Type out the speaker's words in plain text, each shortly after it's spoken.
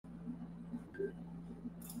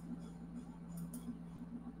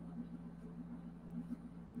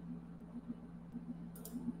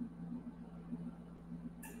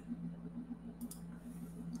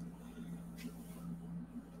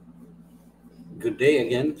Good day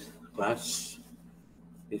again, class.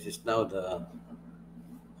 This is now the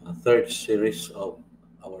third series of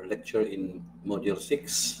our lecture in Module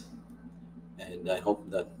 6, and I hope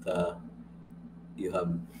that you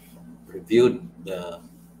have reviewed the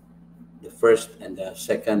first and the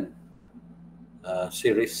second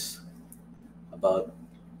series about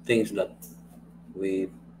things we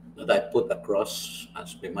that I put across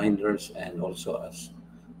as reminders and also as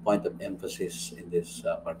point of emphasis in this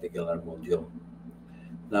particular module.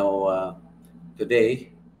 Now,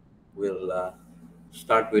 today we'll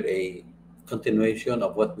start with a continuation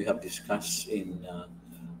of what we have discussed in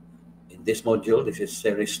this module. This is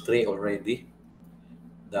series 3 already.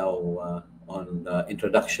 Now, on the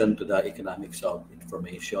introduction to the economics of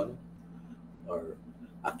information, or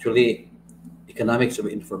actually economics of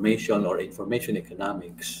information or information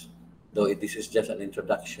economics, though this is just an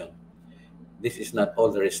introduction. This is not all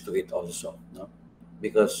there is to it also, no?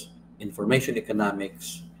 Because information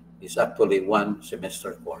economics is actually one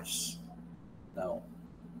semester course. Now,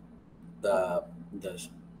 the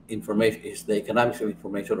information is the economics of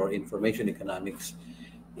information or information economics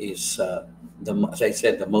is as I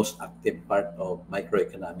said, the most active part of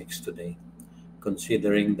microeconomics today,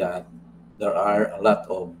 considering that there are a lot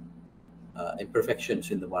of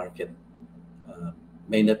imperfections in the market.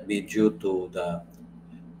 May not be due to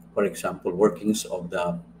for example, workings of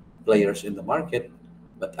the players in the market,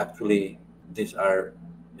 but actually these are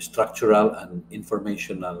structural and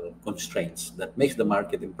informational constraints that makes the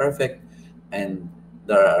market imperfect, and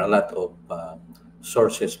there are a lot of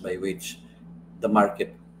sources by which the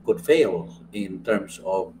market could fail in terms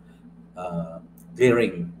of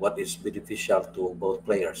clearing what is beneficial to both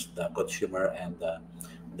players, the consumer and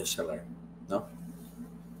the seller. No?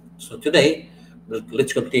 So today,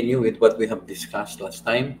 let's continue with what we have discussed last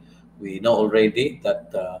time. We know already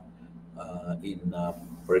that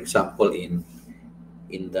for example, in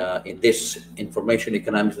this information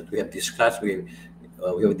economics that we have discussed, we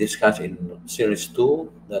have discussed in series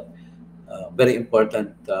 2 that very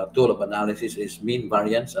important tool of analysis is mean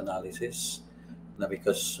variance analysis. Now,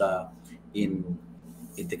 because in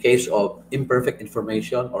the case of imperfect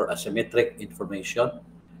information or asymmetric information,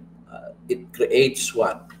 it creates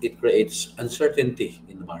what? It creates uncertainty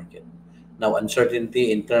in the market. Now,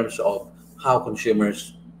 uncertainty in terms of how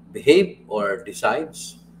consumers behave or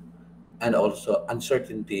decides, and also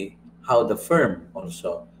uncertainty how the firm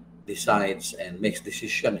also decides and makes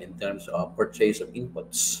decision in terms of purchase of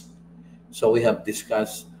inputs. So we have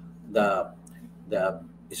discussed the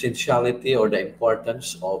essentiality or the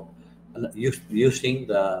importance of using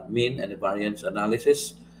the mean and the variance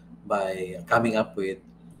analysis by coming up with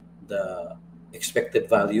the expected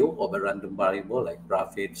value of a random variable like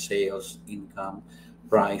profit, sales, income,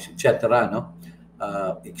 price, etc. No,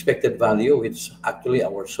 expected value, which actually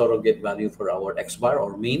our surrogate value for our X bar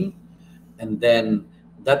or mean, and then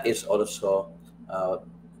that is also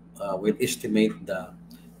will estimate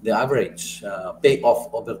the average payoff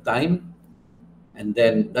over time, and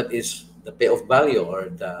then that is the payoff value or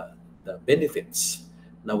the benefits.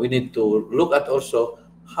 Now we need to look at also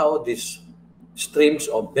how these streams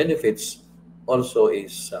of benefits also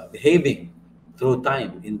is behaving through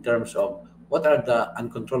time in terms of what are the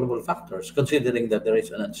uncontrollable factors, considering that there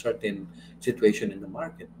is an uncertain situation in the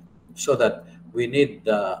market. So that we need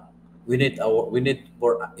for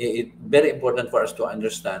it very important for us to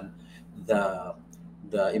understand the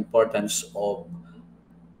importance of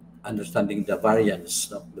understanding the variance,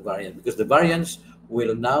 no? The variance, because the variance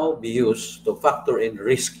will now be used to factor in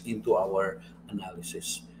risk into our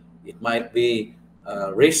analysis. It might be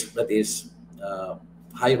risk that is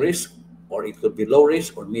high risk, or it could be low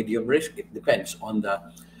risk or medium risk. It depends on the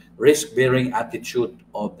risk-bearing attitude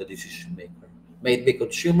of the decision maker. May it be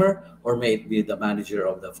consumer or may it be the manager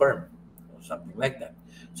of the firm or something like that.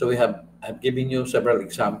 So I've given you several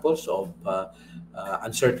examples of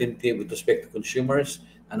uncertainty with respect to consumers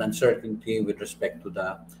and uncertainty with respect to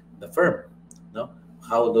the firm. No?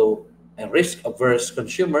 How do a risk-averse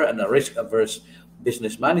consumer and a risk-averse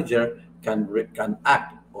business manager can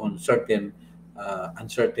act on certain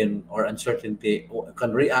uncertainty, or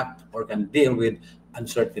can react or can deal with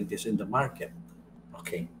uncertainties in the market.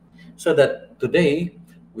 Okay, so that today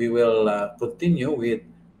we will continue with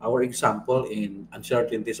our example in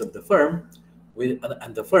uncertainties of the firm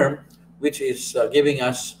and the firm, which is giving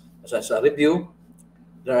us as a review.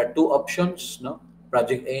 There are two options, no?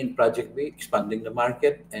 Project A and Project B, expanding the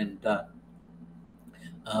market, and A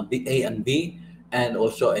and B, and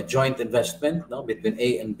also a joint investment, no, between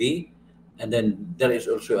A and B, and then there is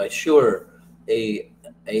also a assured,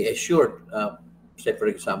 say for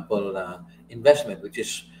example, investment, which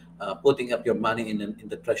is putting up your money in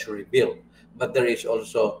the treasury bill. But there is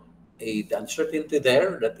also the uncertainty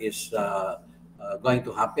there that is going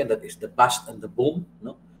to happen. That is the bust and the boom.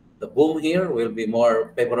 No, the boom here will be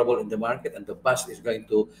more favorable in the market, and the bust is going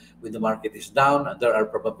to, when the market is down, and there are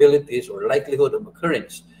probabilities or likelihood of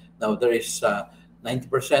occurrence. Now there is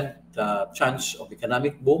 90% chance of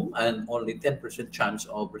economic boom and only 10% chance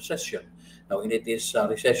of recession. Now, when it is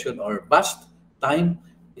recession or bust time,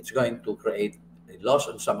 it's going to create a loss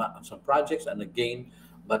on some projects and a gain,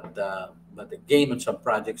 but a gain on some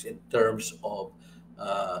projects in terms of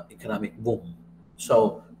economic boom.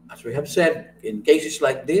 So, as we have said, in cases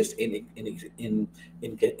like this, in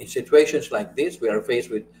situations like this, we are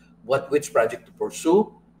faced with which project to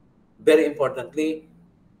pursue. Very importantly,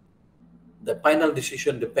 the final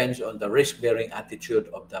decision depends on the risk-bearing attitude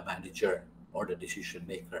of the manager or the decision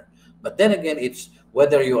maker. But then again, it's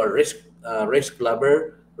whether you are risk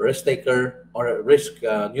lover, risk taker, or risk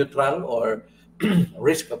neutral or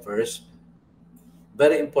risk averse.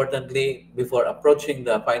 Very importantly, before approaching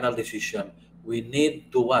the final decision, we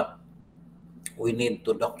need to what? We need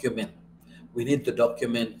to document. We need to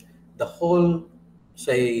document the whole,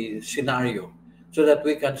 say, scenario so that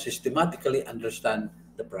we can systematically understand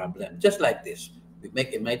the problem. Just like this, we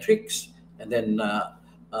make a matrix and then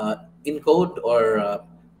encode or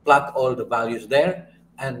plot all the values there,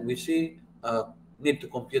 and we see need to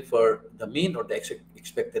compute for the mean or the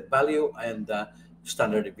expected value and the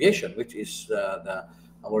standard deviation, which is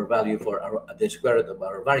our value for the square root of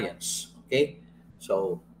our variance. Okay,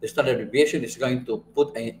 so the standard deviation is going to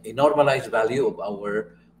put a normalized value of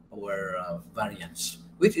our variance,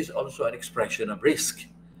 which is also an expression of risk.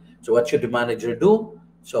 So what should the manager do?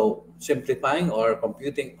 So simplifying or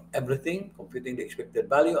computing everything, computing the expected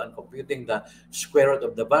value and computing the square root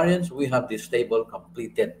of the variance, we have this table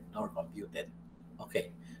completed or computed.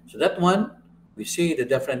 Okay, so that one, we see the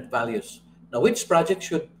different values. Now, which project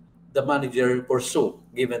should the manager pursue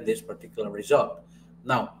given this particular result?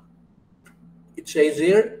 Now, it says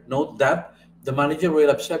here, note that the manager will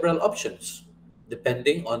have several options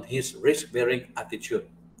depending on his risk-bearing attitude.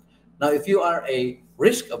 Now, if you are a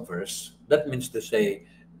risk-averse, that means to say,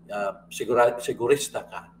 sigurista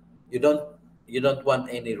ka. You don't want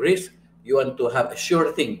any risk. You want to have a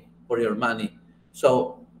sure thing for your money.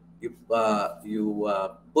 So you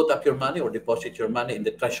put up your money or deposit your money in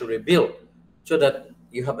the treasury bill, so that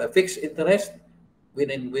you have a fixed interest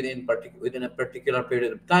within a particular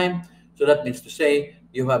period of time. So that means to say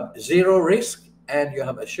you have zero risk and you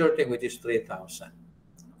have a sure thing, which is 3,000.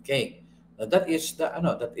 Okay, now that is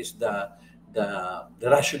the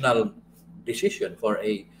rational decision for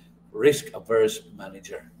a risk-averse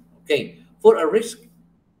manager. Okay, for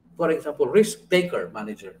example, risk-taker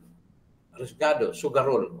manager, risgado,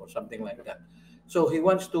 sugarol, or something like that. So he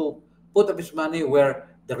wants to put up his money where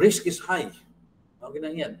the risk is high. Okay na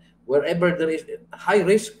yan. Wherever there is high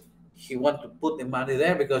risk, he wants to put the money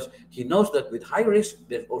there because he knows that with high risk,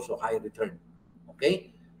 there's also high return.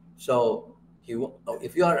 Okay, so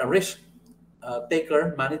if you are a risk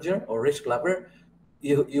taker manager or risk lover,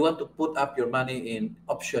 you want to put up your money in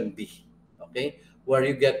option B, okay, where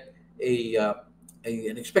you get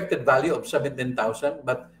an expected value of 17,000,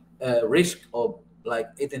 but risk of like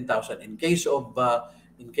 18,000. In case of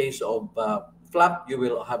flop, you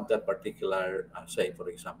will have that particular, say for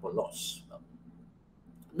example, loss.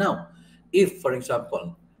 Now, if for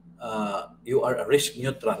example you are a risk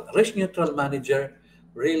neutral manager,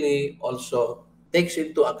 really also takes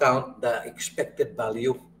into account the expected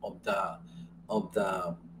value of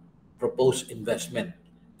the proposed investment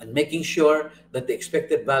and making sure that the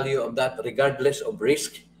expected value of that, regardless of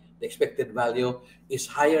risk, the expected value is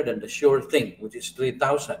higher than the sure thing, which is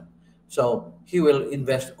 3,000. So he will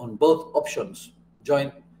invest on both options,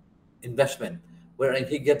 joint investment, wherein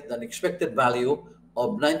he gets an expected value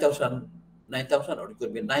of 9,000, or it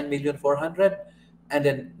could be 9,400,000, and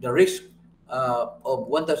then the risk of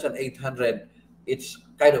 1,800. It's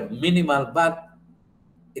kind of minimal, but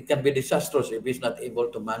it can be disastrous if he's not able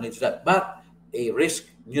to manage that. But a risk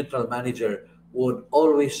neutral manager would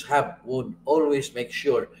always make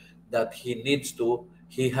sure that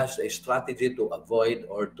he has a strategy to avoid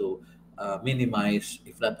or to minimize,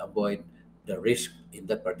 if not avoid, the risk in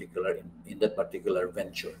that particular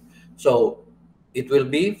venture. So it will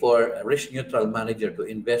be for a risk neutral manager to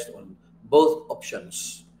invest on both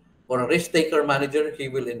options. For a risk taker manager, he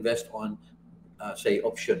will invest on say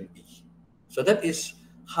option B. So that is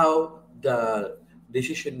how the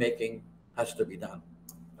decision making has to be done.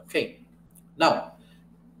 Okay. Now,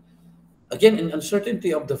 again, in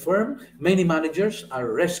uncertainty of the firm, many managers are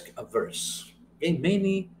risk averse. Okay,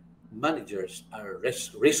 many managers are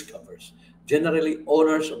risk averse. Generally,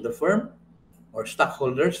 owners of the firm or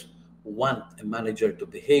stockholders want a manager to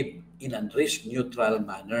behave in a risk-neutral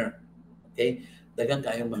manner. Okay? Dagang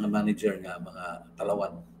kayong mga manager nga, mga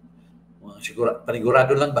talawan.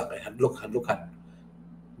 Panigurado lang ba? Kaya hadlok-hadlokan.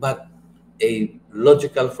 But a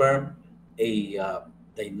logical firm, a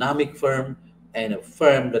dynamic firm, and a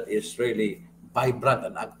firm that is really vibrant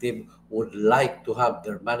and active would like to have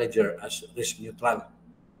their manager as risk-neutral.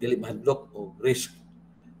 Dili mahadlok o risk.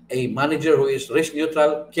 A manager who is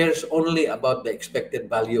risk-neutral cares only about the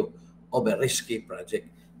expected value of a risky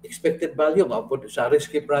project. Expected value, maupod sa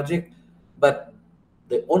risky project, but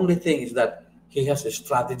the only thing is that he has a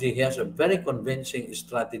strategy. He has a very convincing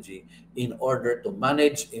strategy in order to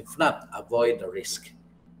manage, if not avoid the risk.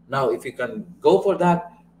 Now, if you can go for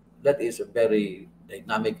that, that is a very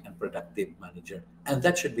dynamic and productive manager. And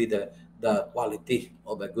that should be the quality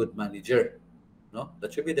of a good manager. No,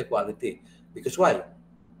 that should be the quality. Because why?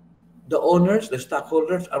 The owners, the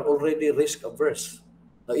stockholders are already risk averse.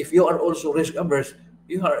 Now, if you are also risk averse,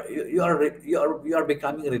 you are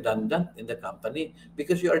becoming redundant in the company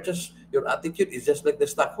because your attitude is just like the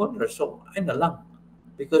stockholders. So ay na lang,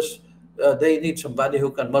 because they need somebody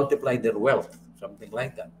who can multiply their wealth, something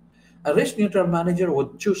like that. A risk neutral manager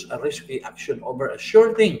would choose a risky action over a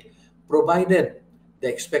sure thing, provided the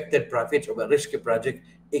expected profits of a risky project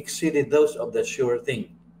exceeded those of the sure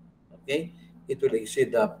thing. Okay, it will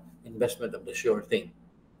exceed the investment of the sure thing.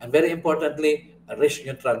 And very importantly, a risk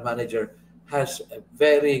neutral manager has a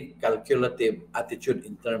very calculative attitude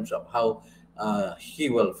in terms of how he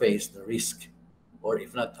will face the risk, or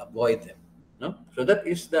if not, avoid them. No, so that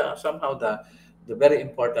is somehow the very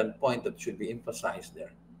important point that should be emphasized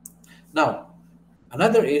there. Now,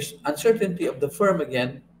 another is uncertainty of the firm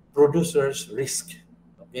again produces risk.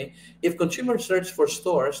 Okay, if consumers search for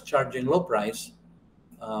stores charging low price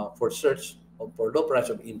for low price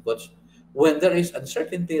of inputs, when there is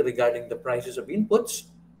uncertainty regarding the prices of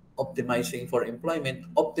inputs, optimizing for employment,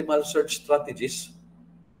 optimal search strategies,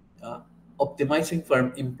 optimizing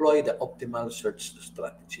firm employ the optimal search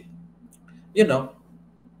strategy. You know,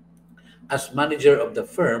 as manager of the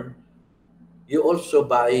firm, you also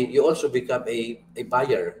become a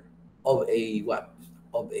buyer of a what?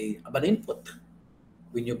 Of an input.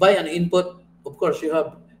 When you buy an input, of course you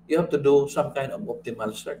have to do some kind of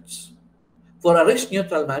optimal search. For a risk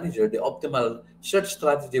neutral manager, the optimal search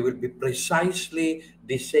strategy will be precisely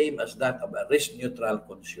the same as that of a risk neutral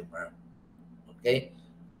consumer. Okay?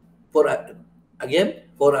 For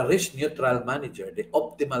a risk neutral manager, the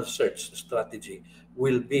optimal search strategy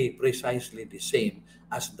will be precisely the same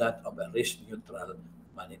as that of a risk neutral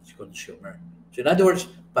managed consumer. So in other words,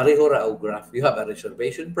 pareho ra og graph. You have a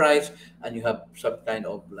reservation price and you have some kind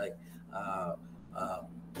of like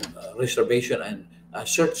reservation and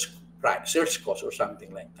search price, search cost or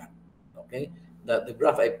something like that. Okay? The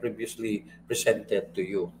graph I previously presented to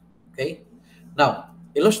you. Okay? Now,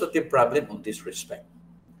 illustrative problem on this respect.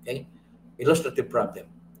 Okay? Illustrative problem.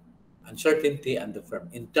 Uncertainty and the firm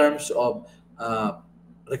in terms of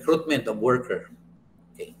recruitment of worker.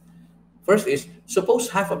 Okay. First is, suppose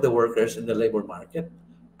half of the workers in the labor market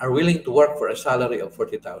are willing to work for a salary of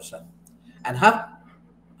 40,000, and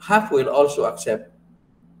half will also accept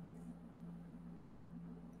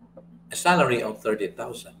a salary of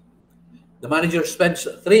 30,000. The manager spends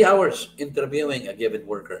 3 hours interviewing a given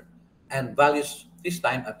worker and values this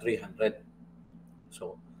time at 300.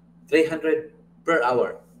 So 300 per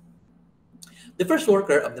hour. The first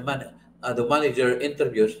worker of the manager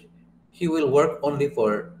interviews, he will work only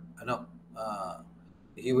for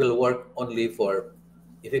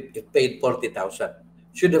if paid 40,000.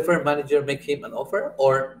 Should the firm manager make him an offer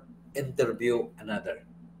or interview another?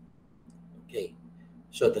 Okay.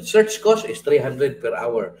 So the search cost is 300 per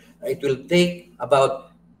hour. It will take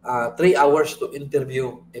about 3 hours to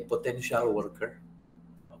interview a potential worker.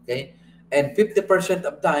 Okay, and 50%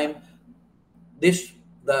 of time,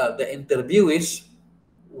 the interviewees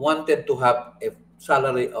wanted to have a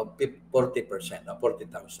salary of 40%,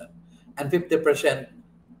 40,000, and 50%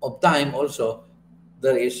 of time also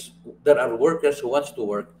there are workers who wants to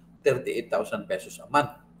work 38,000 pesos a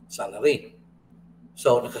month salary.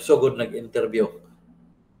 So nakasugod nag-interview.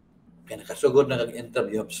 You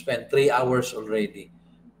have spent 3 hours already,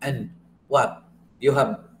 and what you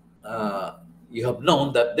have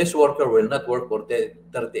known that this worker will not work for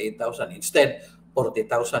 38,000. Instead,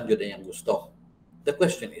 40,000 yun ang gusto. The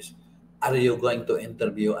question is, are you going to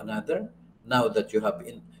interview another now that you have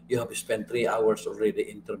spent 3 hours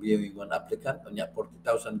already interviewing one applicant? Onya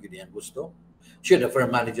 40,000 yun ang gusto. Should the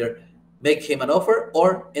firm manager make him an offer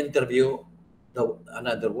or interview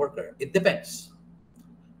another worker? It depends.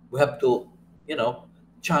 We have to,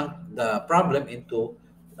 chunk the problem into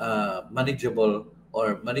manageable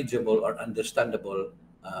or understandable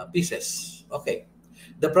pieces. Okay.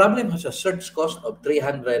 The problem has a search cost of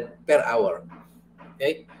 300 per hour.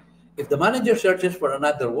 Okay. If the manager searches for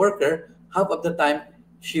another worker, half of the time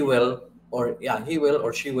she will or yeah he will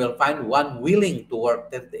or she will find one willing to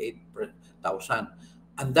work 38,000,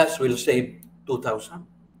 and thus will save 2,000.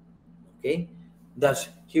 Okay, thus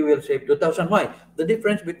he will save 2,000. Why? The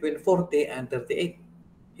difference between 40 and 38,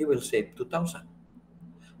 he will save 2,000.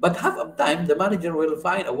 But half of time, the manager will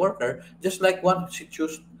find a worker just like one she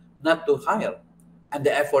choose not to hire, and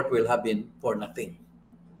the effort will have been for nothing.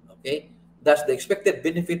 Okay, thus the expected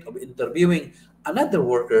benefit of interviewing another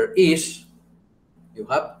worker is you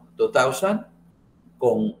have 2,000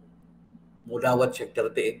 kung mudawat siya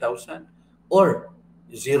 38,000 or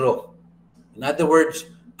zero. In other words,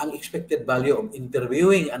 ang expected value of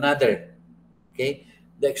interviewing another, okay,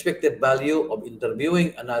 the expected value of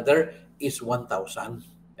interviewing another is 1,000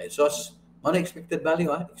 pesos. Ano expected value,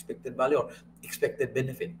 ha? Expected value or expected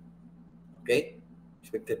benefit. Okay?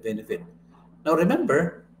 Expected benefit. Now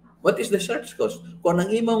remember, what is the search cost? Kung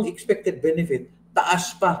ang imong expected benefit,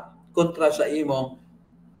 taas pa kontra sa imong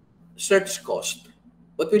search cost,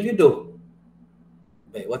 what will you do?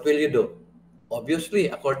 Okay, what will you do? Obviously,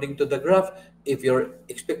 according to the graph, if your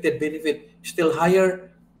expected benefit is still higher,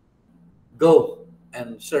 go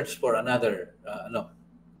and search for another.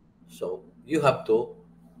 So you have to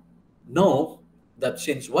know that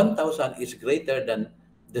since 1,000 is greater than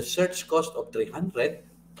the search cost of 300,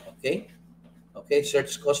 okay,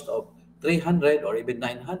 search cost of 300 or even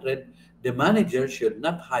 900, the manager should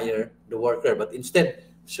not hire the worker, but instead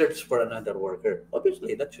search for another worker.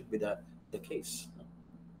 Obviously, that should be the case.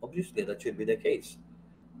 Obviously, that should be the case.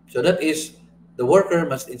 So that is, the worker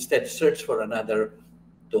must instead search for another,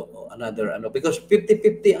 because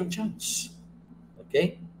 50-50 ang chance.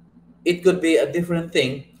 Okay? It could be a different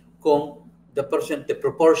thing kung the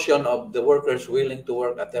proportion of the workers willing to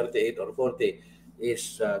work at 38 or 40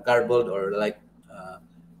 is garbled or like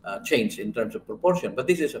changed in terms of proportion. But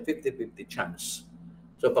this is a 50-50 chance.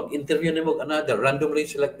 So pag interview nimo another, randomly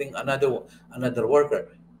selecting another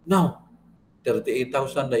worker, now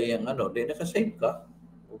 38,000 na yung di naka-save ka,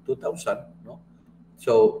 2,000, no?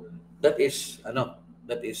 So that is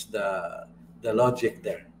the logic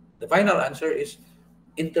there. The final answer is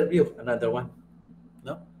interview another one,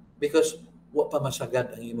 no? Because wa pa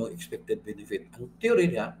masagad ang imong expected benefit. Ang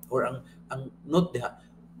theory niya or ang note niya,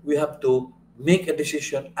 we have to make a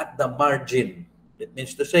decision at the margin. That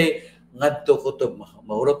means to say, ngadto kutob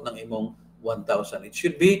mahurot ng imong 1,000. It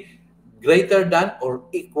should be greater than or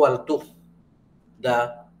equal to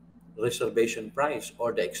the reservation price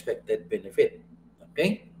or the expected benefit.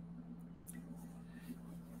 Okay?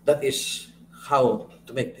 That is how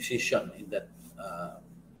to make decision in that,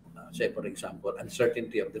 say for example,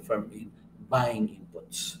 uncertainty of the firm in buying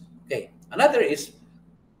inputs. Okay. Another is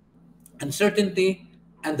uncertainty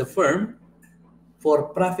and the firm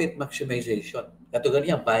for profit maximization. Kato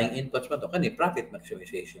ganyan, buying inputs man to, kani profit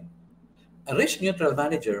maximization. A risk-neutral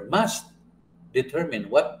manager must determine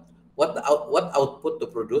what output to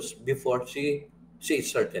produce before she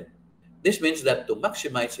is certain. This means that to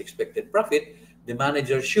maximize expected profit, the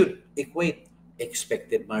manager should equate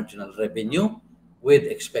expected marginal revenue with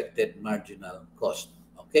expected marginal cost.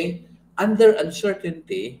 Okay? Under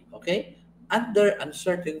uncertainty,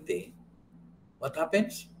 what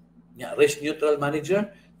happens? Yeah, risk-neutral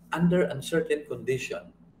manager, under uncertain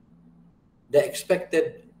condition, the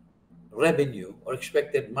expected revenue or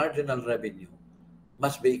expected marginal revenue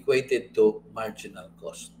must be equated to marginal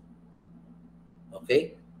cost.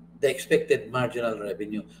 Okay? The expected marginal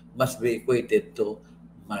revenue must be equated to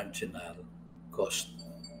marginal cost.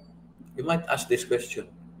 You might ask this question,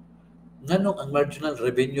 nganong ang marginal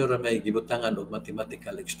revenue ra may gibutangan og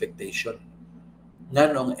mathematical expectation?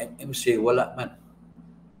 Nganong MC wala man?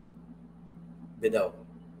 Bitaw.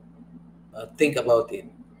 Think about it.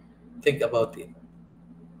 Think about it.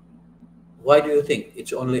 Why do you think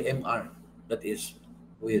it's only MR that is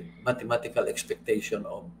with mathematical expectation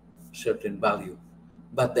of certain value,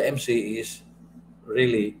 but the MC is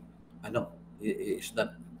really we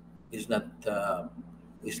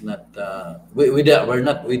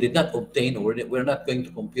did not obtain, or we're not going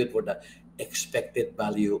to compute for the expected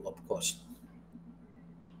value of cost.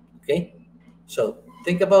 Okay, so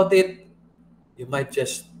think about it. You might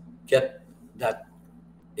just get that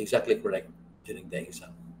exactly correct during the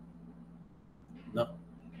exam. No,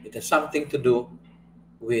 it has something to do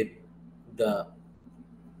with the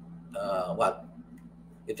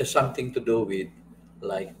it has something to do with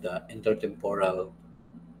like the intertemporal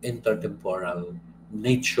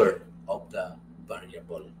nature of the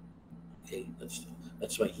variable. Okay,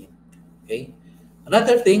 that's my hint. Okay,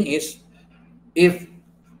 another thing is, if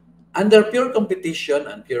under pure competition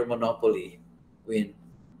and pure monopoly, when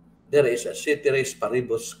there is a ceteris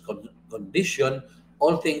paribus condition,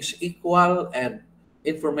 all things equal and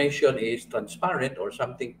information is transparent or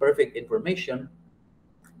something perfect information,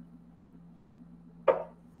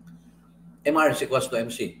 MR is equals to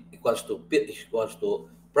MC, equals to P, equals to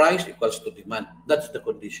price, equals to demand. That's the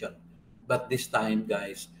condition. But this time,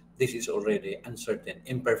 guys, this is already uncertain,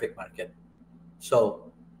 imperfect market.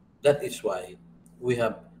 So that is why we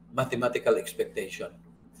have mathematical expectation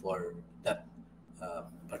for that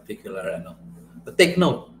particular. But take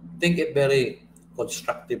note, think it very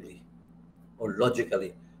constructively or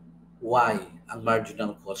logically. Why ang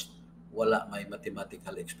marginal cost wala may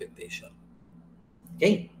mathematical expectation?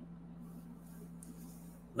 Okay.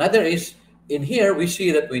 Another is, in here we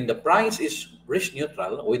see that when the price is risk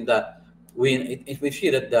neutral, if we see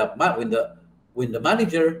that when the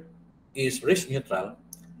manager is risk neutral,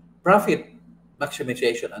 profit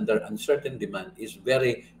maximization under uncertain demand is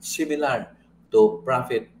very similar to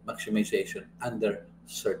profit maximization under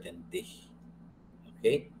certainty.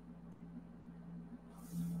 Okay?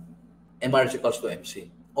 MR is equals to MC.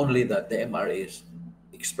 Only that the MR is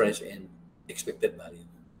expressed in expected value.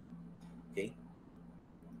 Okay?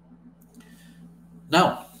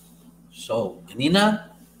 Now, so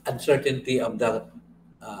kanina, uncertainty and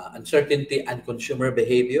consumer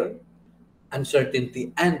behavior,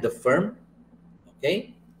 uncertainty and the firm.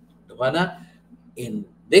 Okay? Duhana, in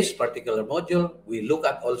this particular module, we look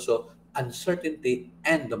at also uncertainty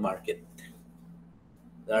and the market.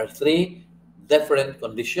 There are three different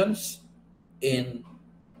conditions in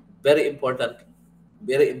very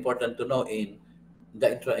important to know in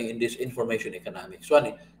this information economics.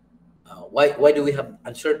 One, why do we have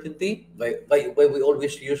uncertainty? Why we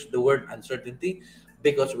always use the word uncertainty?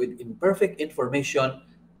 Because with imperfect information,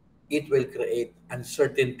 it will create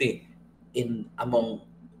uncertainty among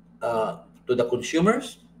to the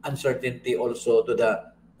consumers, uncertainty also to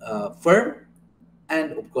the firm,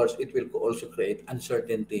 and of course, it will also create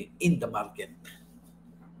uncertainty in the market.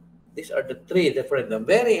 These are the three different. And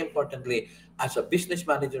very importantly, as a business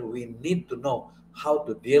manager, we need to know how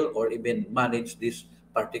to deal or even manage this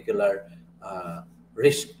particular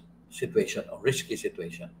risk situation or risky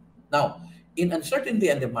situation. Now, in uncertainty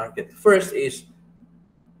in the market, first is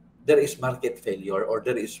there is market failure or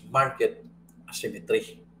there is market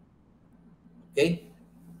asymmetry. Okay?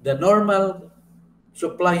 The normal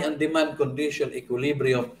supply and demand condition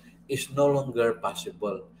equilibrium is no longer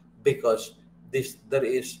possible because there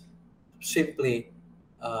is simply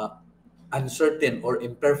uncertain or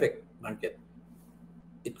imperfect market.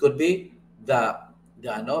 It could be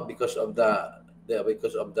because of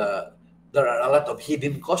the there are a lot of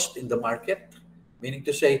hidden costs in the market, meaning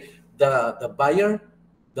to say the buyer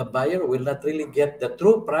will not really get the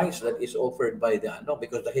true price that is offered by the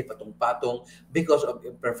because dahil patong-patong because of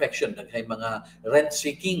imperfection, dahil mga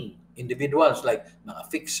rent-seeking individuals like mga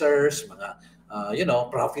fixers, mga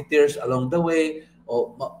profiteers along the way,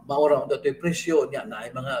 o maura ang dato'y presyo niya na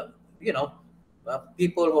ay mga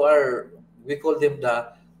people who are, we call them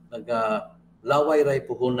the laway ray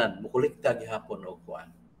puhunan, mukulikta gihapon og kuan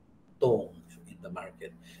tong in the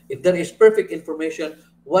market. If there is perfect information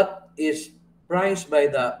what is priced by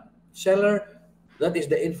the seller, that is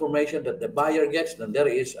the information that the buyer gets, then there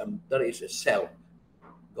is a sell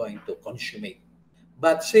going to consummate.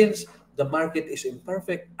 But since the market is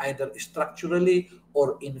imperfect, either structurally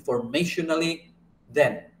or informationally,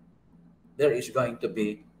 then there is going to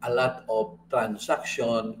be a lot of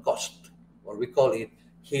transaction cost, or we call it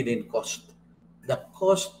hidden cost. The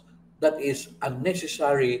cost that is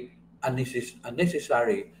unnecessary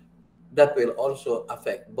that will also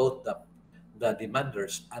affect both the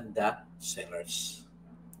demanders and the sellers.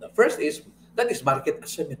 The first is market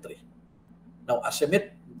asymmetry. Now,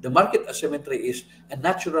 the market asymmetry is a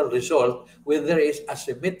natural result when there is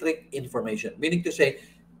asymmetric information, meaning to say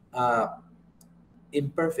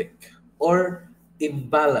imperfect or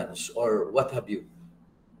imbalance or what have you.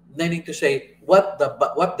 Meaning to say what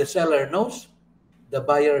the seller knows, the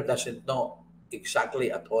buyer doesn't know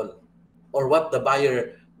exactly at all, or what the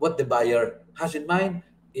buyer has in mind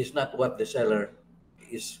is not what the seller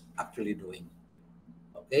is actually doing.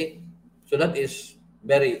 Okay, so that is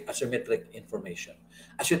very asymmetric information.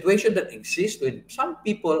 A situation that exists when some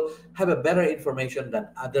people have a better information than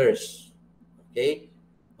others. Okay,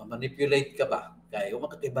 manipulate ka ba? Kaya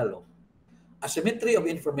makatibalo. Asymmetry of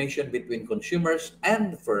information between consumers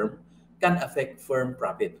and firm can affect firm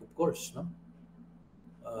profit, of course. No,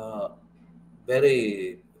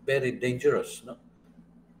 very very dangerous. No,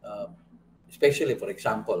 especially for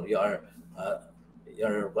example, you're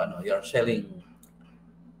selling,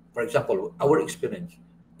 for example, our experience,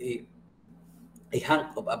 a, a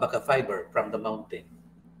hunk of abaca fiber from the mountain.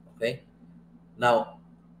 Okay? Now,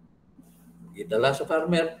 idala sa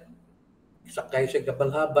farmer, sakay siya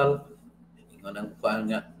kabalhabal, ingon ang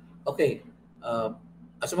kuan nga, okay,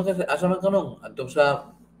 asa man kanong, atong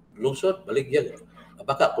sa lungsod, baligya,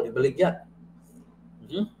 baka ko ni baligya.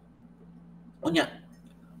 Unya,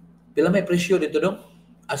 pila may presyo dito dong?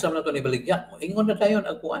 Asa man to ni baligya? Ingon na tayo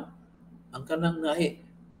ang kuan. Ang kanang naay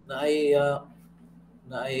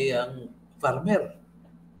ang farmer,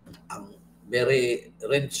 ang very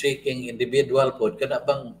rent-seeking individual po, kada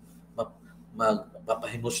bang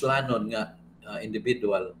magpapahimuslanon nga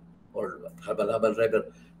individual or habal-habal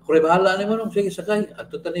driver. Kung bahala ni mo nung, sige sakay,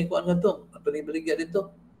 ato tani ko ang to, ato ni baligya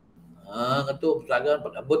dito. Ato, sagan,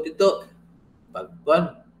 pag-abot dito,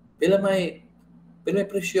 pagkuan, pila may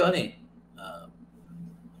presyo ani.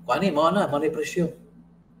 Kuani, mo na presyo.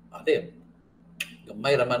 Ate,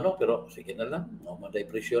 gamay raman no, pero sige na lang, mo day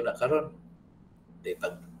presyo na karon. Di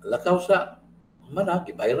pag lakaw sa mana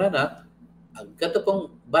gibayran na ang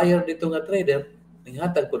katong buyer dito nga trader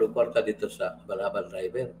ninghatag ko og kwarta dito sa balabal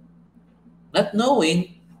driver, not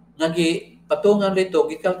knowing nga patungan dito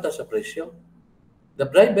gikalta sa presyo. The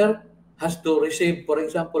driver has to receive, for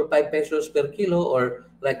example, 5 pesos per kilo or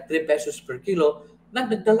like 3 pesos per kilo,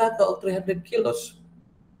 nagdala ka og 300 kilos.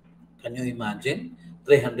 Can you imagine?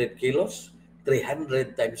 300 kilos,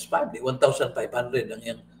 300 times 5, 1,500 ang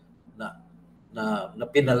yang na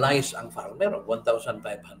penalize ang farmer of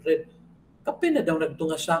 1,500. Kape na daw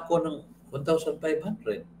nagtunga sako ng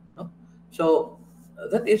 1,500. No? So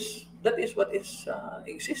that is what is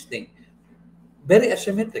existing. Very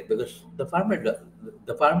asymmetric because the farmer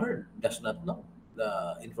does not know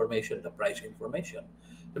the information, the price information.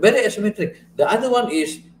 Very asymmetric. The other one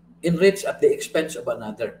is enriched at the expense of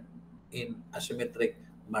another in asymmetric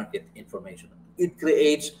market information. It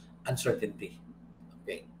creates uncertainty.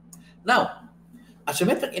 Okay. Now,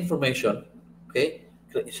 asymmetric information, okay,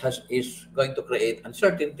 is going to create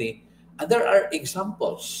uncertainty, and there are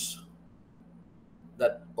examples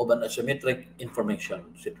that of an asymmetric information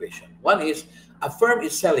situation. One is a firm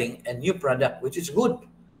is selling a new product which is good,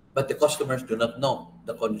 but the customers do not know.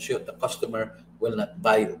 The customer will not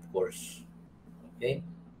buy, of course. Okay?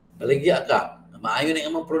 Baligya ka, maayo na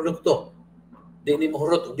ang mga produkto. Di ni mo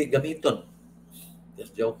hurot, di gamiton.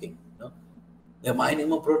 Just joking. No? Maayo na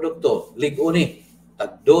ang mga produkto. Liguni,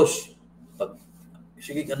 tagdos. Pag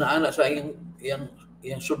sige ka na sa iyang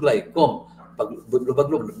suglay, pag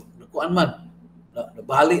lubag-lubag, kuan man,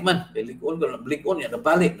 nabali man, ligon yan,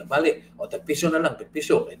 nabali, o tagpiso na lang,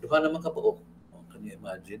 tagpiso, ay duha naman ka po. Can you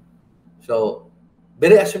imagine? So,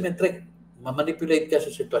 very asymmetric, mamanipulate ka sa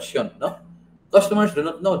sitwasyon, no? Customers do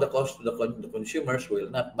not know, the consumers will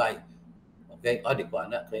not buy. Okay? Di ko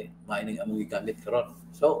anak, kay mining among gigamit karon.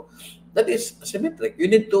 So, that is asymmetric. You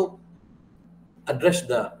need to address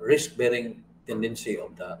the risk-bearing tendency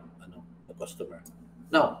of the customer.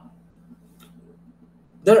 Now,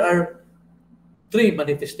 there are 3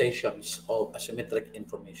 manifestations of asymmetric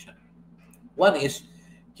information. One is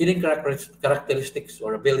hidden characteristics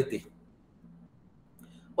or ability.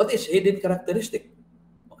 What is hidden characteristic?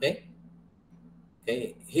 Okay?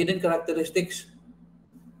 Hidden characteristics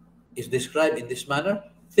is described in this manner.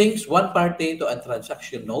 Things one party to a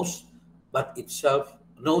transaction knows about itself,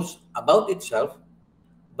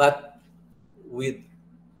 but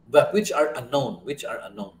which are unknown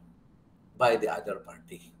by the other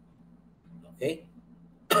party. Okay?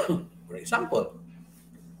 For example,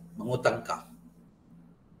 mangutang ka.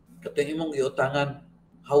 Katong imong iutangan,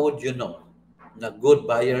 how would you know na good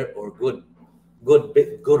buyer or good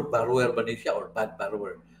borrower ba ni siya or bad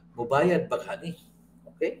borrower? Mubayad ba kani?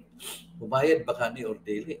 Okay? Mubayad ba kani or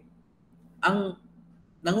dili? Ang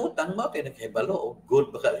nangutang mo kay naghibalo o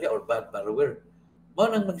good ba siya or bad borrower. Mo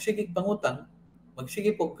nang magsigig pangutang,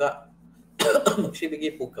 magsige po ka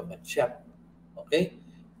matsyap. Okay?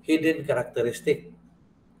 Hidden characteristic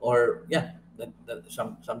or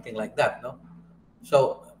something like that, no?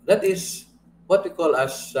 So that is what we call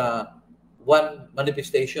as one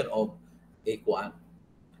manifestation of a kuan.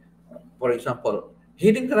 For example,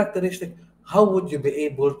 hidden characteristic, how would you be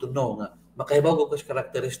able to know nga makahibaw ko kas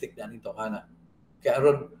characteristic na nito kana? Kaya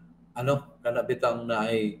aron kana bitang na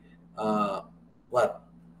ay what?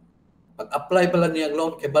 Pag-apply pala niya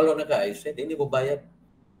loan kay balo na ka ay hindi mo bayad.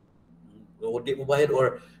 O di mo bayad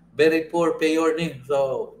or very poor payer ni.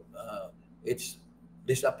 So it's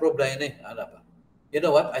disapproved na yun pa. You know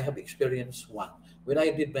what? I have experienced one. When I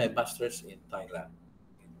did my master's in Thailand,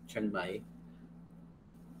 in Chiang Mai,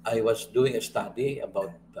 I was doing a study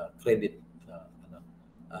about credit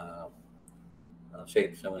uh,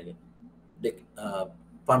 say something,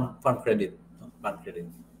 farm credit, no? Farm credit,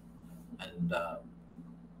 and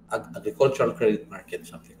agricultural credit market,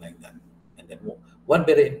 something like that. And then one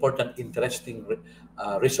very important, interesting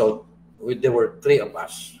result. There were three of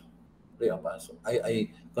us. I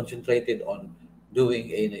concentrated on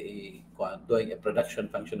doing a production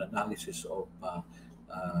function analysis of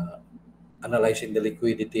analyzing the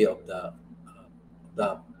liquidity of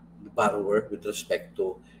the borrower with respect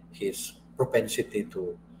to his propensity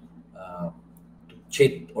to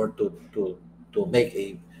cheat or to make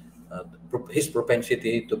his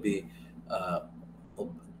propensity to be uh,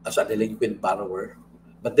 as a delinquent borrower.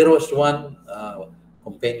 But there was one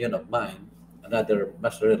companion of mine, another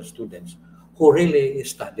master students, who really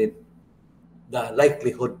studied the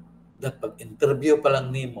likelihood that pag interview pa lang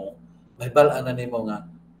nimo, may balaan na nimo nga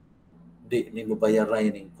di nimo bayaray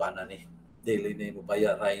ning kana ni dili nimo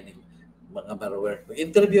bayaray ning mga borrower.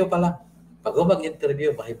 Interview pa lang. Pag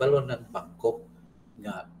mag-interview, mahibalon ng bangko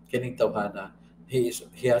nga kining tawhana he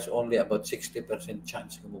has only about 60%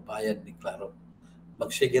 chance nga mobayad ni klaro.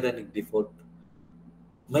 Magsige ra ning default.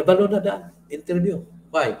 May balon na daan interview.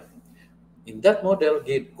 Why? In that model,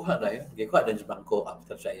 gikuha din sa bangko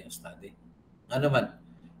after sa iyang study. Ano man,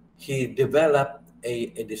 he developed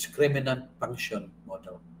a discriminant function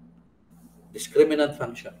model. Discriminant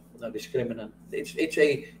function. No, discriminant. It's a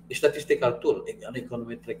statistical tool, an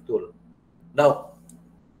econometric tool. Now,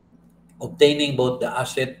 obtaining both the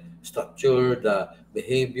asset structure, the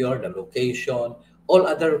behavior, the location, all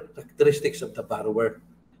other characteristics of the borrower.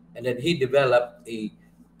 And then he developed an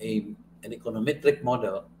econometric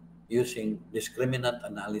model using discriminant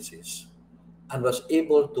analysis and was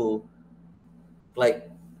able to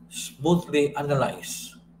smoothly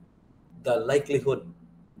analyze the likelihood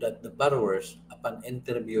that the borrowers, upon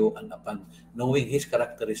interview and upon knowing his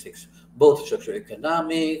characteristics, both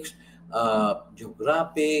socioeconomics,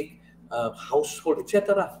 geographic, household,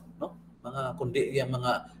 etc. No, yung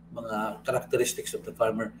mga characteristics of the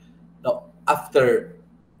farmer. Now, after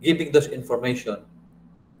giving those information,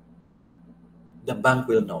 the bank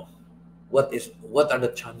will know what are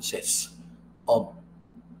the chances of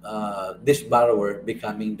this borrower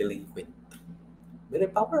becoming delinquent. Very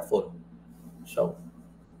powerful. So,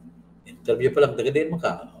 interview pa lang, taga-din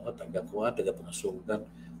maka, taga-kuha, taga-pangasugan.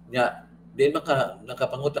 Nya, din maka,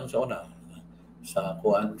 nakapangutang sa una, sa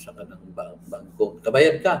kuan, sa kanang bangko.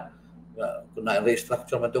 Kabayad ka. Kung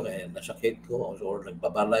na-restructure man ito, nasakit ko, or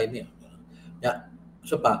nagbabalay niya. Nya,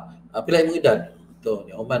 so pa, pila yung edad? Ito,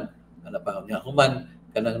 niya, human, niya, human,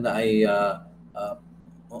 kanang na ay,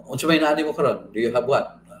 unsa may naani mo karon? Do you have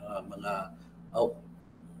what?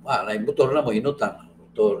 Motor na mo, inutang.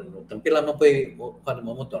 Pila mo po yung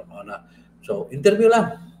motor. So, interview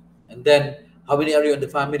lang. And then, how many are you in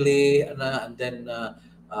the family? And then,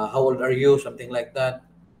 how old are you? Something like that.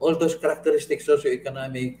 All those characteristics,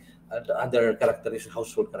 socioeconomic, and other characteristics,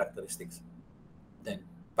 household characteristics. Then,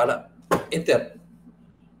 enter.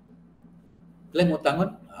 Pila mo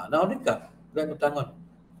tangon? Naunit ka. Pila mo tangon?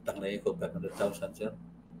 Utang na ko 500,000, sir.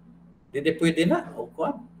 Hindi pwede na. O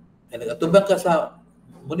kuwan. Nagatubang ka sa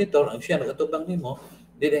monitor, ang siya nagatubang nimo,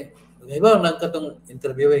 hindi, iba nagkatong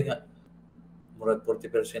interviewing nga, murag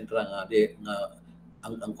 40% ra nga,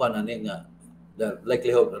 ang kuwan ani nga, the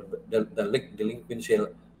likelihood, the delinquency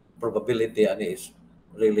probability ani is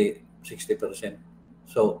really 60%.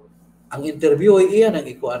 So, ang interview ay iyan ang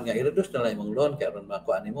ikuan nga, i-reduce na lang imong loan, kaya ron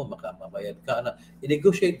makuan mo, makamayad ka na,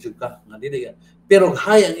 i-negotiate jud ka, nga dili yan. Pero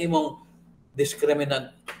high ang imong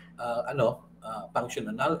discriminant, function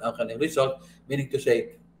kaning result, meaning to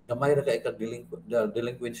say, gamay ra ka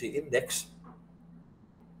delinquency index,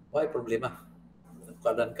 why problema?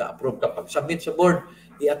 Kadan ka approve ka pag submit sa board,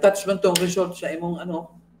 i-attach man tong result sa imong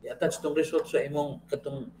i-attach tong result sa imong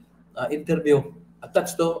katong interview,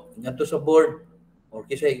 attach to ngadto sa board or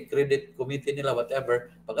kisay credit committee nila,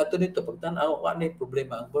 whatever. Pag ato nito, pag tanaw, wala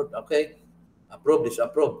problema ang board. Okay, approve,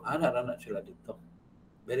 disapprove, ana sila dito.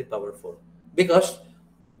 Very powerful because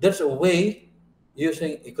there's a way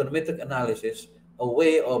using econometric analysis, a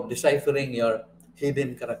way of deciphering your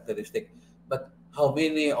hidden characteristic. But how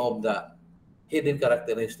many of the hidden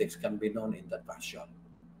characteristics can be known in that fashion?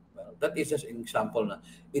 Well, that is just an example na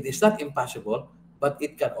it is not impossible, but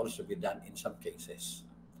it can also be done in some cases.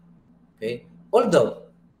 Okay?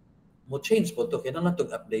 Although, mo change po ito, kailangan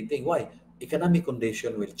itong updating. Why? Economic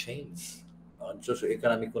condition will change.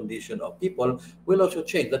 Socio-economic condition of people will also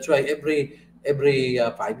change. That's why every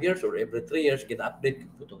 5 years or every 3 years, gina-update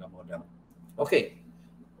po itong model. Okay.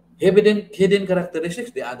 Hidden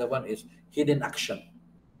characteristics. The other one is hidden action.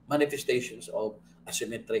 Manifestations of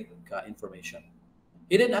asymmetric information.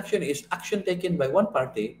 Hidden action is action taken by one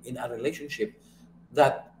party in a relationship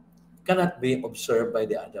that cannot be observed by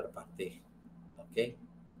the other party. Okay?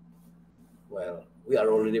 Well, we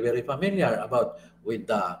are already very familiar about when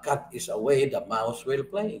the cat is away, the mouse will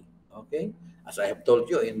play. Okay? As I have told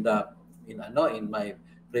you in my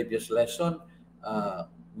previous lesson,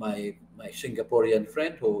 my Singaporean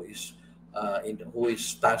friend who is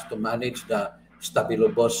tasked to manage the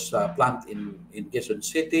Stabilobos plant in Quezon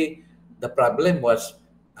City, the problem was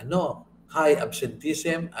high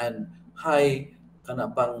absenteeism and high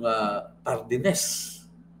kanabang tardiness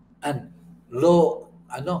and low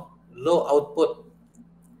output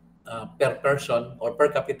per person or per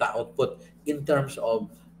capita output in terms of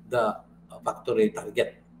the factory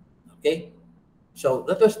target. Okay, so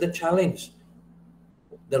that was the challenge.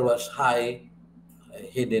 There was high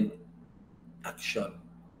hidden action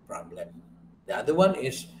problem. The other one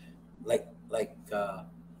is like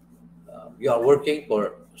you are working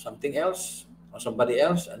for something else or somebody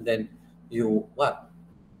else, and then you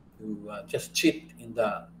just cheat in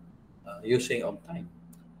the using of time.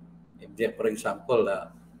 For example,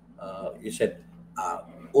 you said,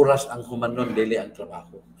 oras ang humanon, dili ang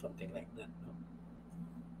trabaho, something like that.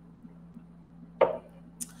 No?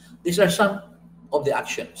 These are some of the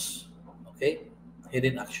actions, okay?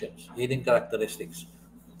 Hidden actions, hidden characteristics.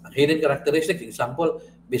 Ang hidden characteristics, example,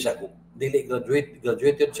 bisag dili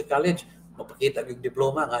graduated sa college, mapakita yung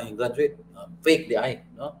diploma nga yung graduate, fake di ay,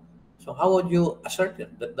 no? So how would you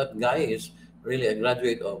ascertain that that guy is really a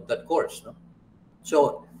graduate of that course, no?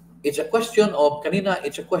 So it's a question of kanina,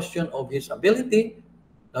 it's a question of his ability.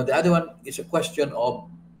 Now the other one is a question of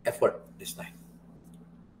effort this time.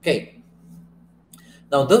 Okay.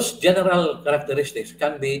 Now those general characteristics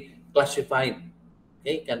can be classified.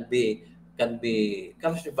 Okay, can be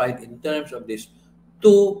classified in terms of these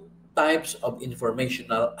two types of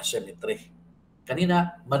informational asymmetry.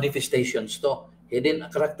 Kanina, manifestations to, hidden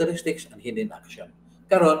characteristics and hidden action.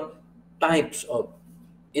 Karon, types of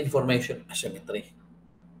information asymmetry.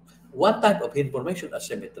 One type of information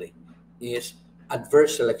asymmetry is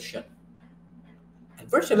adverse selection.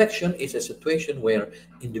 Adverse selection is a situation where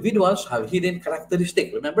individuals have hidden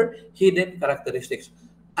characteristics. Remember, hidden characteristics,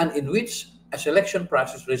 and in which a selection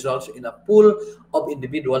process results in a pool of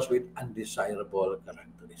individuals with undesirable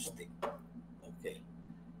characteristics. Okay.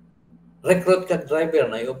 Recruit ka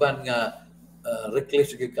driver na uban nga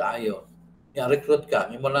reckless gyud kaayo. Nga recruit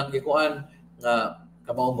ka, imo lang gikuan nga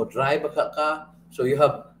kamao mo drive ka, so you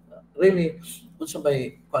have really unsa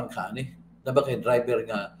bay kuan ka ni? Na ba kay driver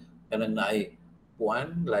nga kanang naay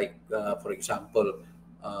kuan like for example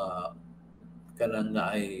kanang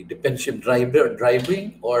naay defensive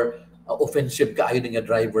driving or offensive kaayo nga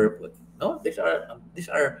driver po. No, these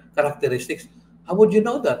are characteristics. How would you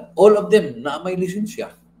know that? All of them na may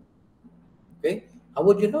lisensya. Okay? How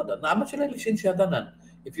would you know that? Naman sila lisensya tanan.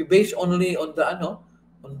 If you base only on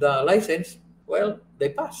the license, well, they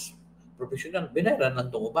pass. Professional, binayaran lang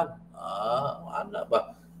tunguban. Ano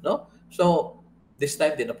ba? No? So, this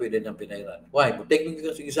time, di na pwede nang binayaran. Why?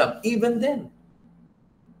 Technical exam. Even then,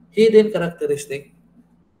 hidden characteristic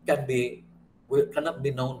cannot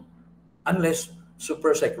be known unless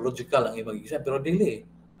super psychological ang imong exam. Pero dili.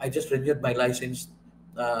 I just renewed my license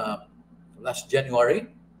last January,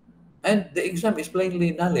 and the exam is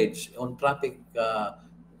plainly knowledge on traffic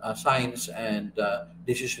science and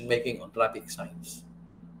decision making on traffic science,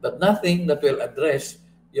 but nothing that will address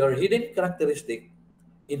your hidden characteristic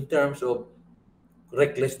in terms of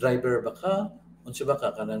reckless driver ba ka, unsa ba ka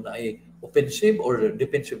kanang naay offensive or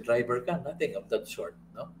defensive driver ka, nothing of that sort,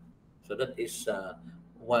 no? So that is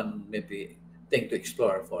one maybe thing to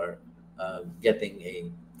explore for taking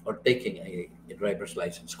a driver's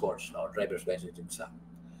license course or driver's license exam.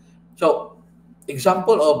 So,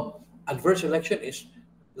 example of adverse selection is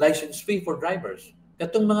license fee for drivers.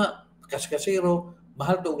 Katong mga kaskasero,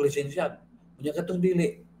 mahal to og lisensya. Unya katong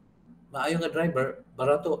dili, maayo nga driver,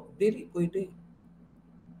 barato, dili pwede.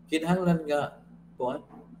 Kinahanglan nga kuan,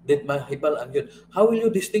 dit mahibal ang yun. How will you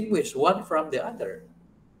distinguish one from the other?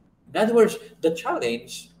 In other words, the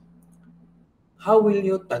challenge, how will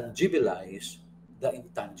you tangibilize the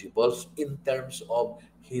intangibles in terms of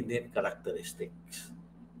hidden characteristics?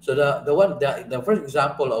 So the first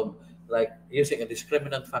example of like using a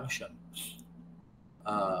discriminant function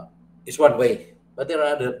is one way, but there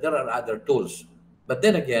are other tools. But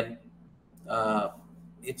then again,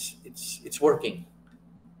 it's working,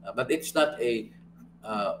 but it's not a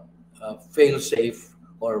fail-safe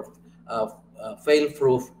or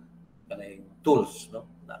fail-proof tools. No,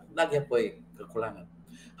 nagyan po ay kakulangan.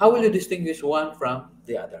 How will you distinguish one from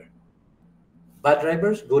the other? Bad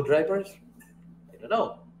drivers, good drivers? I don't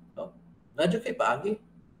know. No? Nadyo kay paagi.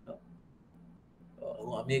 No?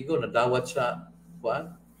 Ang amigo nadawat sa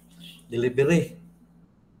kuan delivery.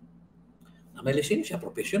 Na may lisensya,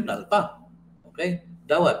 professional pa. Okay?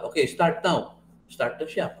 Dawat. Okay, start now. Start na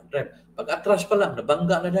siya. Pag-drive. Pag-atras pa lang,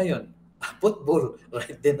 nabangga na na yun. Football,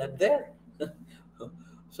 right then and there.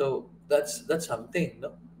 So, that's something,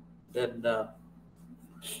 no? Then,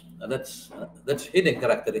 that's hidden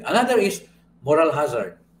characteristic. Another is moral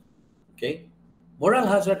hazard. Okay? Moral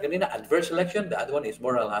hazard, kanina, adverse selection. The other one is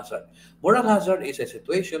moral hazard. Moral hazard is a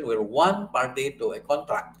situation where one party to a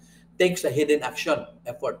contract takes a hidden action,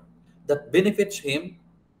 effort, that benefits him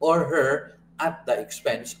or her at the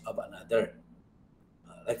expense of another.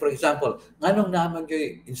 Like for example, nganong naman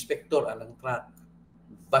yung inspector anang truck,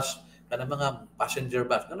 bus, kana mga passenger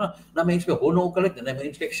bus, ano, na may inspection, hunong kalit na may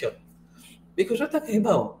inspection. Because what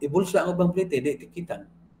kahibaw, ibulsa ang ubang plate, di tikitan.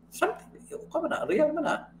 Something, kama na, real man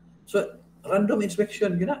na. So, random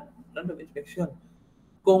inspection, yun na. Random inspection.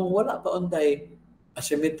 Kung wala pa untay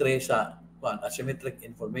asymmetry sa, asymmetric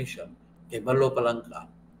information, kay balo pa lang ka,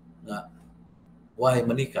 nga, why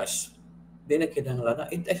manikas, di na kinahanglan na.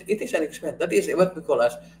 It is an expense. That is what we call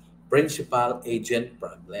as principal-agent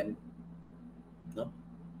problem. No?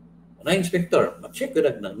 Na inspector, mag-check ko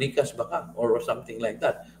ng nikas baka or something like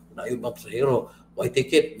that. Na yung mga pasahero, why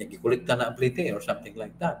ticket, nagkikulikta na ang plate or something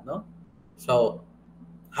like that. No? So,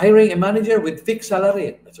 hiring a manager with fixed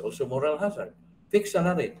salary, that's also moral hazard. Fixed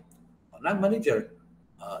salary. Ang manager,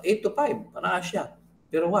 8 to 5, panaa siya.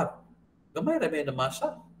 Pero what? Gamay na may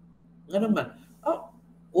namasa. Nga naman,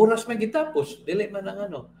 oras may gitapos, dili man ang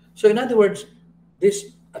ano. So in other words,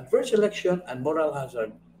 this adverse selection and moral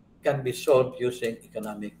hazard can be solved using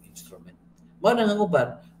economic instrument. Mao nang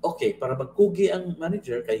uban, okay, para magkugi ang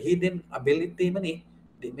manager kay hidden ability man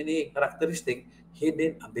di man characteristic,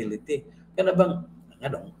 hidden ability. Kana bang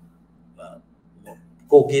anong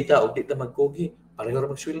kugi ta o di ta magkugi, pareho ra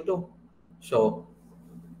magsweldo. So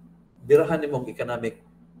birahan nimong economic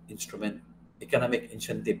instrument, economic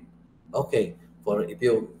incentive. Okay, for if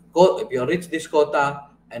you reach this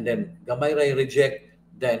quota and then gamay ray reject,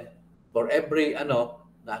 then for every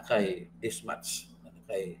na kay this much, na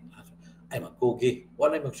kay ay magkugi,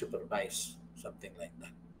 wala mag-supervise, something like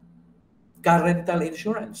that. Car rental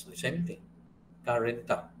insurance, the same thing. Car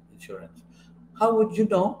rental insurance. How would you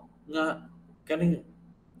know nga kaning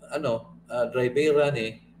drivera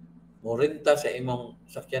ni mo renta sa imong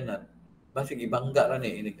sakyanan, basig ibangga ra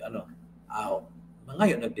ni inig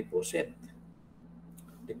mangayo nag-deposit.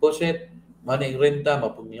 Deposit, money renta,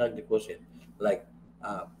 mapunyag deposit. Like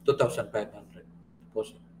 2,500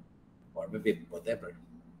 deposit. Or maybe whatever.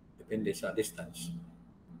 Depende sa distance.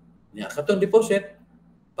 Nya, katong deposit,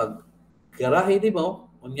 pag garahe di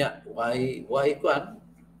mo, unya, why kuan,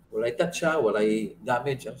 walay tatsa, walay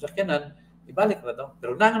damage ang sakyanan, ibalik na to.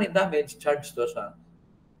 Pero nangan yung damage, charge to sa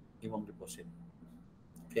imong deposit.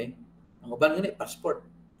 Okay? Ang uban nga passport.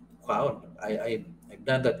 Wow, I've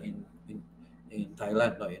done that in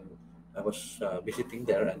Thailand. No? I was visiting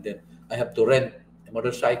there, and then I have to rent a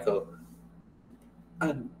motorcycle,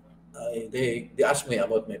 and they asked me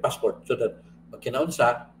about my passport so that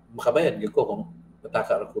magkinaunsa makabayad gyud ko kung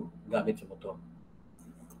mataka ako gamit sa motor.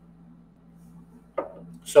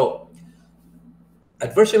 So,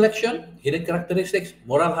 adverse selection, hidden characteristics,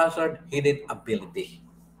 moral hazard, hidden ability.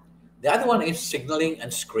 The other one is signaling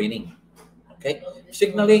and screening. Okay,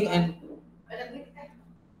 signaling and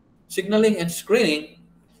screening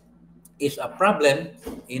is a problem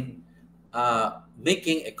in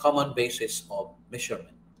making a common basis of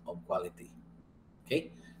measurement of quality.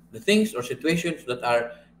 Okay, the things or situations that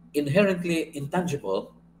are inherently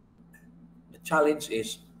intangible, the challenge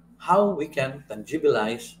is how we can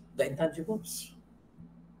tangibilize the intangibles.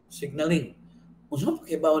 Signaling. Unsa pa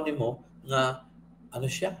kay baon nimo nga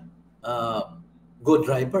siya? Good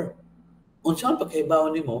driver. Unsa pa kay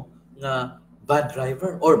baon nimo nga bad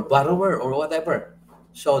driver or borrower or whatever.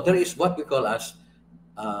 So there is what we call as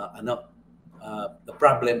the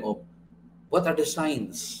problem of what are the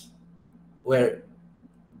signs where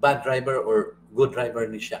bad driver or good driver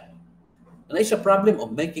ni siya. And it's a problem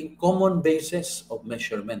of making common basis of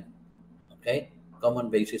measurement. Okay?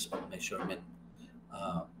 Common basis of measurement.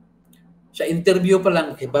 Sa interview pa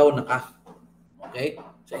lang makibaw na ka. Okay?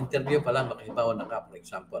 Sa interview pa lang makibaw na ka, for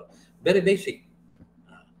example. Very basic.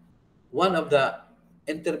 One of the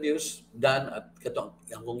interviews done at katong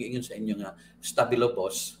kung ingon sa inyo nga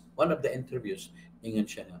Stabilobos, one of the interviews ingon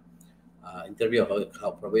siya nga interview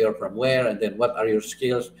how from where, and then what are your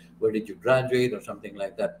skills, where did you graduate or something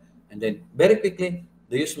like that, and then very quickly,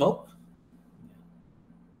 do you smoke?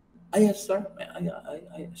 Yes sir,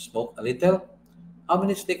 I smoke a little. How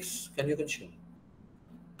many sticks can you consume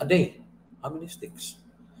a day? How many sticks?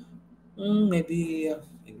 Maybe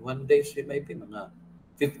in one day, maybe mga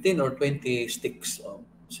 15 or 20 sticks of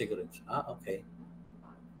cigarettes. Okay.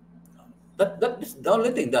 That is the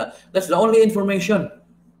only thing. That's the only information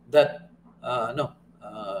that no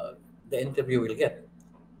the interview will get.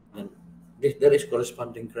 And there is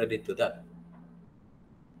corresponding credit to that.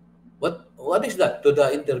 What is that to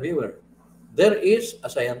the interviewer? There is a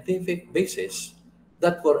scientific basis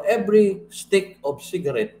that for every stick of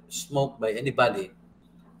cigarette smoked by anybody,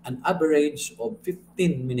 an average of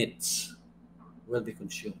 15 minutes will be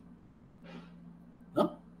consumed.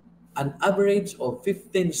 No? An average of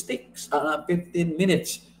 15 sticks, 15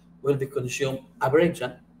 minutes will be consumed. Average,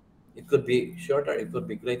 huh? It could be shorter, it could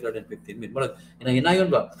be greater than 15 minutes. Murag, hinahinayon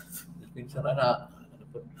ba? Minsan na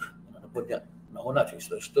po niya. Nauna,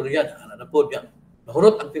 sa istorya niya, na po niya.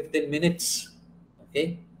 Nahurot ang 15 minutes.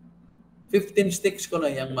 Okay? 15 sticks ko na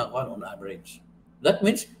yung makuha on average. That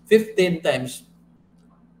means 15 times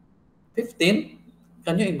 15,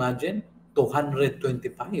 can you imagine?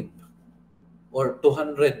 225 or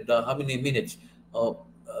 200, how many minutes?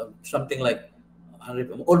 Something like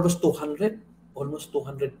 100, almost 200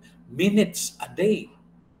 minutes a day.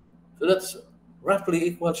 So that's roughly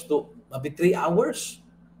equals to maybe 3 hours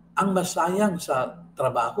ang masayang sa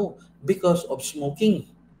trabaho because of smoking.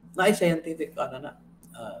 Na-scientific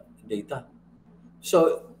data.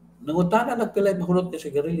 So, nangutana nagpilay mahulot ni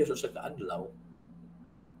sigarilyo sa kaadlaw,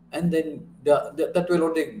 and then that will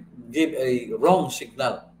already give a wrong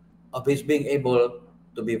signal of his being able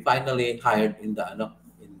to be finally hired in the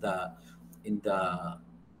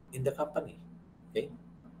company. Okay,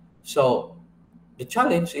 so the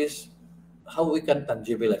challenge is how we can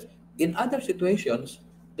tangibilize. In other situations,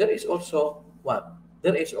 there is also what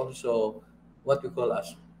we call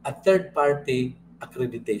as a third-party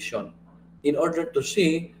accreditation in order to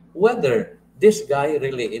see whether this guy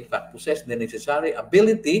really, in fact, possesses the necessary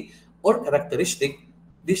ability or characteristic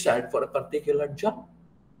desired for a particular job.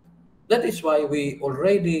 That is why we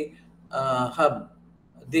already have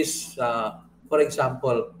this, for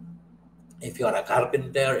example, if you are a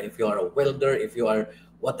carpenter, if you are a welder, if you are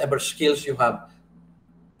whatever skills you have,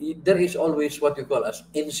 there is always what you call as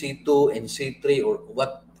NC2, NC3, or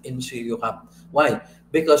what NC you have. Why?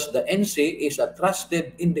 Because the NC is a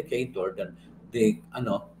trusted indicator that the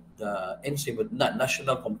NC, but not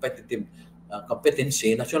national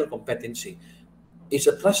national competency is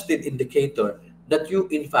a trusted indicator that you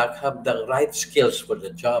in fact have the right skills for the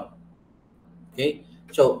job. Okay,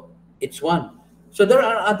 so it's one. So there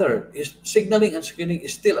are other. Signaling and screening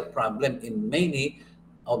is still a problem in many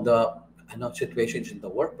of the situations in the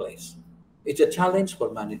workplace. It's a challenge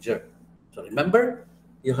for manager. So remember,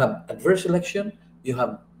 you have adverse selection, you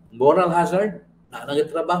have moral hazard, na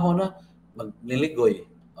nangitrabaho na, magniligoy.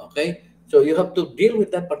 Okay? So you have to deal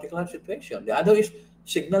with that particular situation. The other is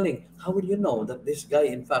signaling. How will you know that this guy,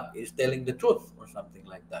 in fact, is telling the truth or something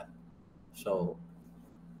like that? So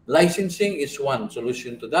licensing is one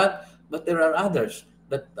solution to that, but there are others.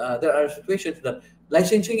 That there are situations that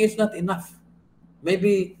licensing is not enough.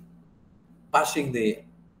 Maybe passing the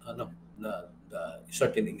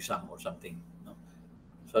certain exam or something. No?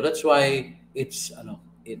 So that's why it's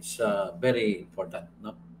very important.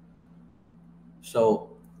 No? So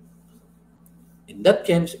in that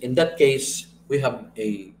case, we have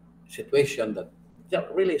a situation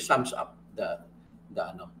that really sums up the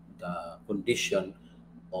condition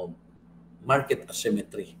of market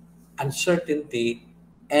asymmetry, uncertainty,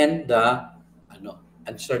 and the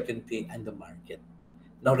market.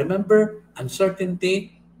 Now remember,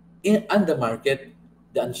 uncertainty and the market.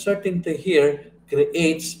 The uncertainty here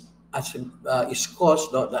creates is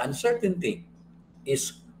caused. No, the uncertainty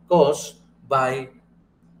is caused by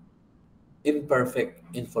imperfect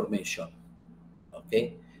information.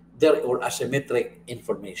 Okay, there or asymmetric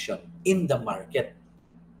information in the market.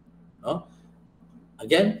 No,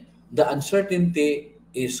 again, the uncertainty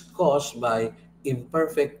is caused by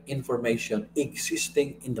imperfect information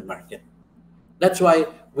existing in the market. That's why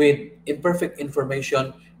with imperfect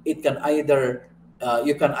information, it can either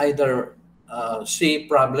you can either see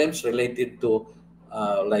problems related to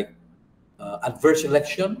adverse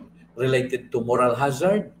selection, related to moral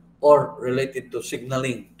hazard, or related to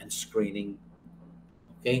signaling and screening.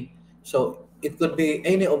 Okay, so it could be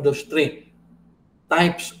any of those three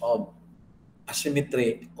types of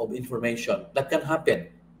asymmetry of information that can happen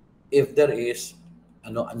if there is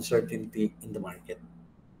uncertainty in the market.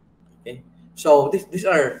 Okay, so these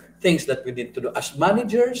are things that we need to do as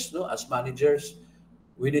managers. No, as managers,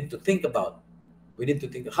 we need to think about. We need to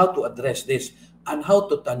think how to address this and how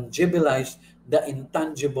to tangibilize the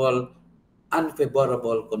intangible,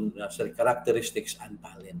 unfavorable characteristics and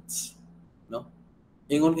talents. no?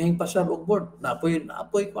 Ingon nga pasar og board, naapoy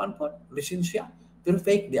kuan po, lisensya. Pero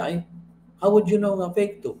fake di ay. How would you know nga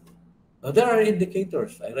fake to? There are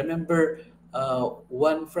indicators. I remember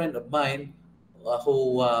one friend of mine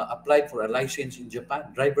who applied for a license in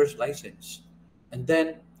Japan, driver's license. And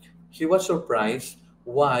then he was surprised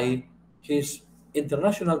why his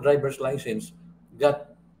international driver's license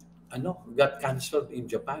got got canceled in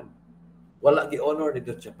Japan. Wala gi-honor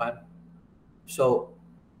dito sa Japan. So,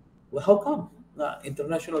 well, how come?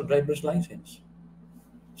 International driver's license.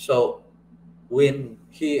 So, when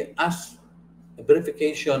he asked a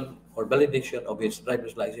verification or validation of his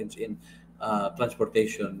driver's license in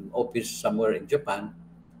transportation office somewhere in Japan,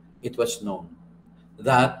 it was known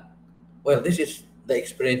that, well, this is the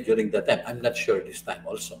experience during that time. I'm not sure this time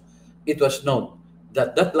also. It was known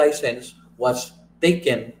that that license was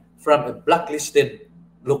taken from a blacklisted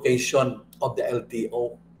location of the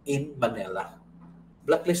LTO in Manila.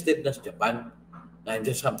 Blacklisted na sa Japan. I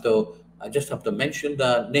just have to mention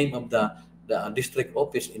the name of the district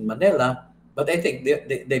office in Manila, but I think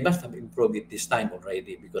they must have improved it this time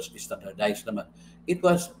already because it's standardized naman. It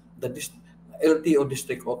was the LTO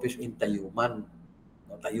district office in Tayuman.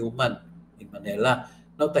 No, Tayuman in Manila.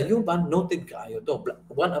 Now, Tayuman, noted kaayo to,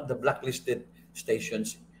 one of the blacklisted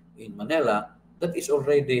stations in Manila that is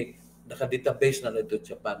already naka-database na dito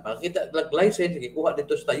sa Japan. Makikita, license, ikuha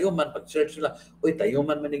dito sa Tayuman, pag-search nila, uy,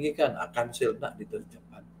 Tayuman manigikan, cancel na dito sa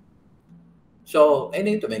Japan. So,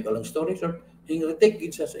 to make a long story short, he retake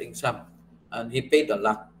it as exam and he paid a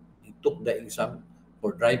lot. He took the exam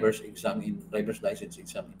for driver's exam in driver's license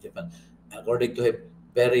exam in Japan. According to him,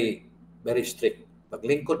 very, very strict.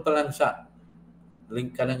 Paglingkod pa lang sa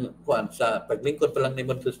paglingkod pa lang ni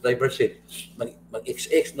mo sa driver's seat,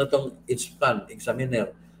 mag-XX na tong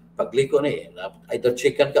examiner. Pagliko ni, either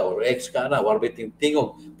checkan ka or X ka na, warbit yung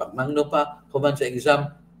tingog. Pag mangno pa, human sa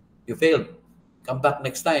exam, you failed. Come back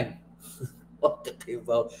next time. What the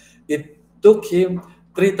about? It took him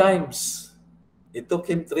 3 times. It took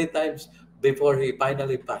him 3 times before he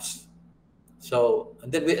finally passed. So,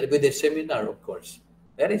 and then with the seminar, of course,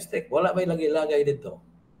 very strict. Wala may lagay-lagay dito.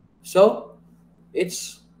 So,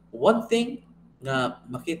 it's one thing na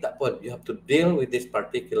makita po, you have to deal with these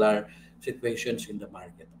particular situations in the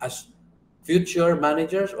market. As future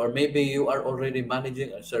managers, or maybe you are already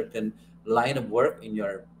managing a certain line of work in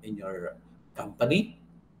your company.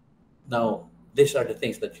 Now, these are the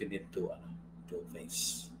things that you need to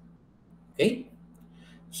face. Okay?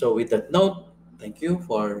 So with that note, thank you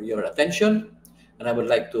for your attention. And I would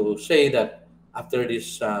like to say that after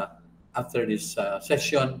this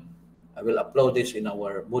session, I will upload this in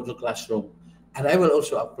our Moodle classroom. And I will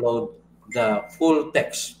also upload the full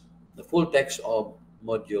text of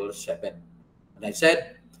Module 7. And I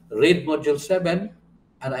said, read Module 7,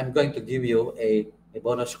 and I'm going to give you a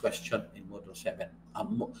bonus question in Module 7.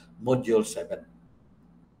 Module 7.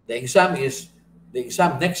 The exam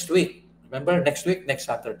next week. Remember, next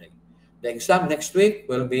Saturday. The exam next week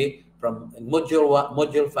will be from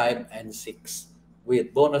Module 5 and 6 with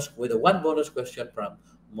a one bonus question from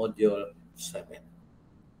Module 7.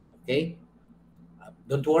 Okay?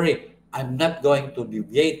 Don't worry. I'm not going to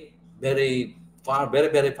deviate very far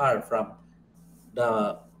from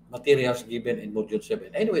the materials given in Module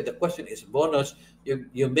 7. Anyway, the question is bonus.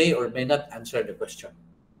 You may or may not answer the question.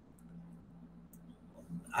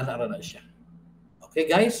 Ana na siya. Okay,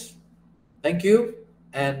 guys? Thank you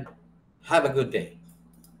and have a good day.